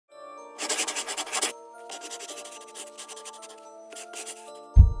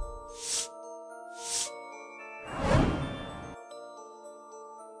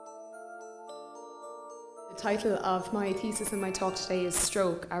title of my thesis and my talk today is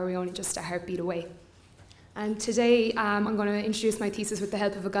Stroke, Are We Only Just a Heartbeat Away? And today I'm going to introduce my thesis with the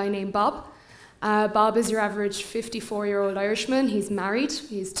help of a guy named Bob. Bob is your average 54-year-old Irishman. He's married,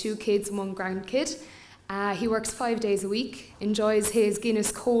 he has 2 kids and 1 grandkid. He works 5 days a week, enjoys his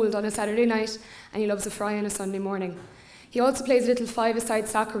Guinness cold on a Saturday night, and he loves a fry on a Sunday morning. He also plays a little 5-a-side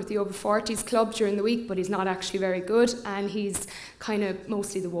soccer with the over-40s club during the week, but he's not actually very good, and he's kind of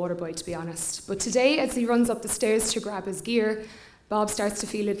mostly the water boy, to be honest. But today, as he runs up the stairs to grab his gear, Bob starts to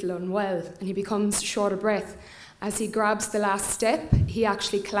feel a little unwell, and he becomes short of breath. As he grabs the last step, he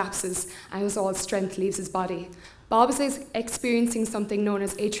actually collapses, and as all strength leaves his body. Bob is experiencing something known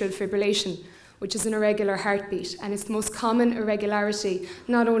as atrial fibrillation, which is an irregular heartbeat, and it's the most common irregularity,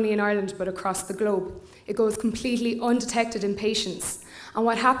 not only in Ireland, but across the globe. It goes completely undetected in patients. And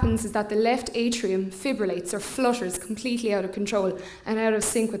what happens is that the left atrium fibrillates or flutters completely out of control and out of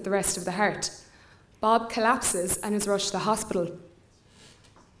sync with the rest of the heart. Bob collapses and is rushed to the hospital.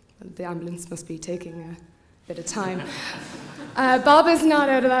 The ambulance must be taking a bit of time. Bob is not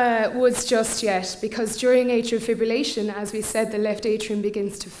out of the woods just yet, because during atrial fibrillation, as we said, the left atrium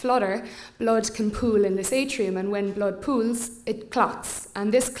begins to flutter, blood can pool in this atrium, and when blood pools, it clots.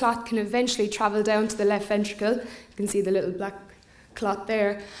 And this clot can eventually travel down to the left ventricle. You can see the little black clot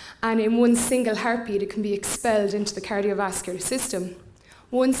there. And in one single heartbeat, it can be expelled into the cardiovascular system.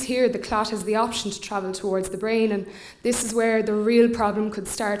 Once here, the clot has the option to travel towards the brain, and this is where the real problem could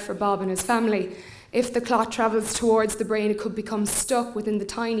start for Bob and his family. If the clot travels towards the brain, it could become stuck within the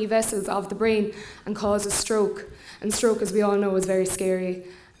tiny vessels of the brain and cause a stroke. And stroke, as we all know, is very scary.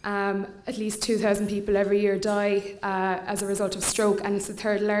 At least 2,000 people every year die as a result of stroke, and it's the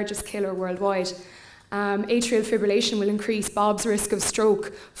 3rd largest killer worldwide. Atrial fibrillation will increase Bob's risk of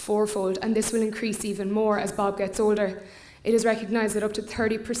stroke 4-fold, and this will increase even more as Bob gets older. It is recognised that up to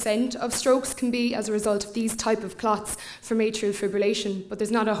 30% of strokes can be as a result of these type of clots from atrial fibrillation, but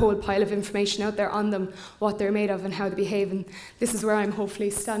there's not a whole pile of information out there on them, what they're made of and how they behave, and this is where I'm hopefully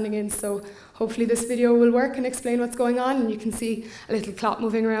standing in, so hopefully this video will work and explain what's going on, and you can see a little clot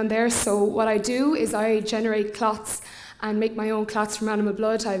moving around there. So what I do is I generate clots and make my own clots from animal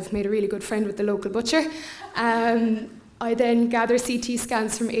blood. I've made a really good friend with the local butcher. I then gather CT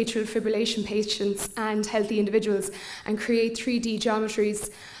scans from atrial fibrillation patients and healthy individuals and create 3D geometries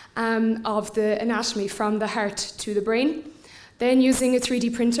of the anatomy from the heart to the brain. Then using a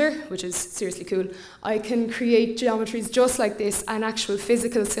 3D printer, which is seriously cool, I can create geometries just like this and actual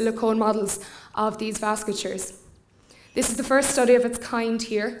physical silicone models of these vasculatures. This is the first study of its kind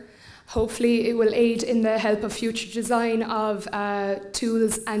here. Hopefully it will aid in the help of future design of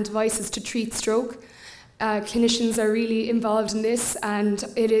tools and devices to treat stroke. Clinicians are really involved in this, and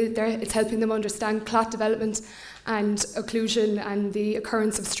it's helping them understand clot development and occlusion and the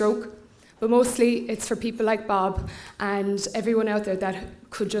occurrence of stroke. But mostly it's for people like Bob and everyone out there that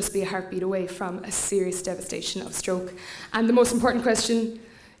could just be a heartbeat away from a serious devastation of stroke. And the most important question,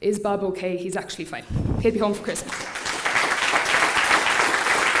 is Bob okay? He's actually fine. He'll be home for Christmas.